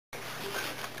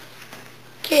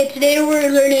Okay, today we're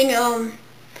learning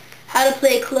how to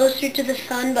play Closer to the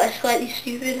Sun by Slightly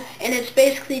Stupid, and it's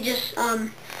basically just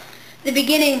the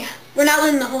beginning. We're not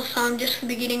learning the whole song, just the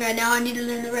beginning right now. I need to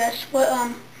learn the rest, but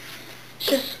it's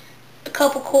just a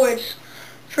couple chords.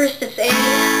 First it's A,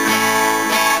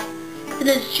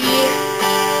 then it's G,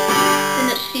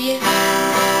 then it's C,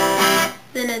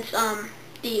 then it's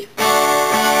D.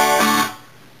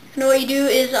 And what you do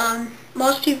is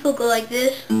most people go like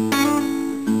this.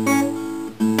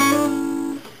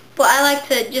 But I like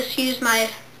to just use my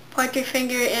pointer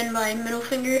finger and my middle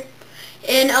finger.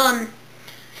 And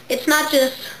it's not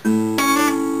just,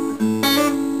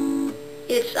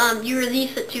 it's you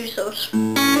release it too, so it's,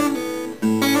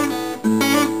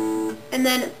 and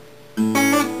then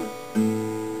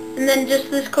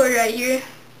just this chord right here.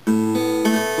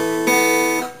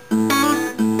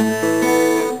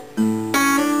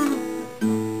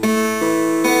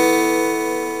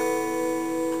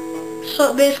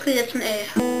 So basically it's an A.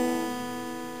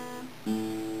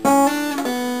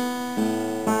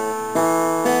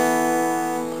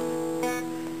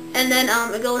 And then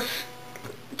it goes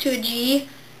to a G,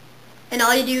 and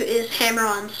all you do is hammer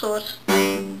on, so it's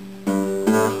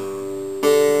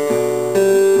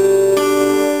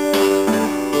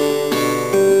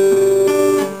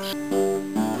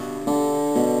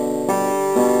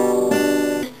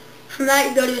from that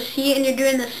you go to a C, and you're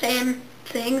doing the same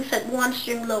thing except one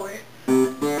string lower.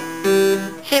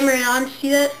 Hammer it on,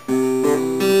 see that?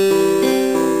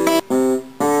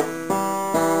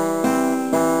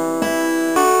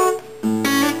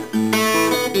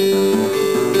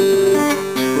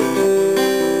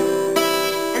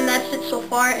 So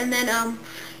far, and then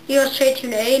you go straight to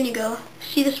an A, and you go,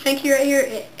 see this pinky right here?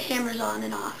 It hammers on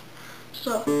and off.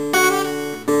 So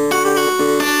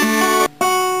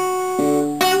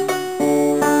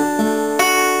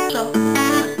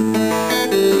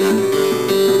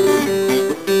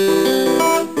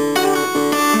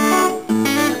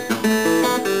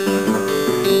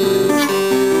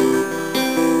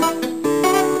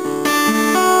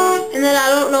and then I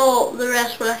don't know the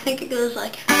rest, but I think it goes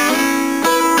like,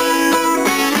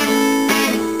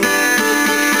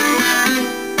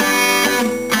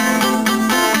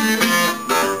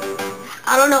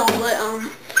 I don't know, but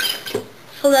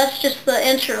so that's just the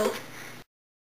intro.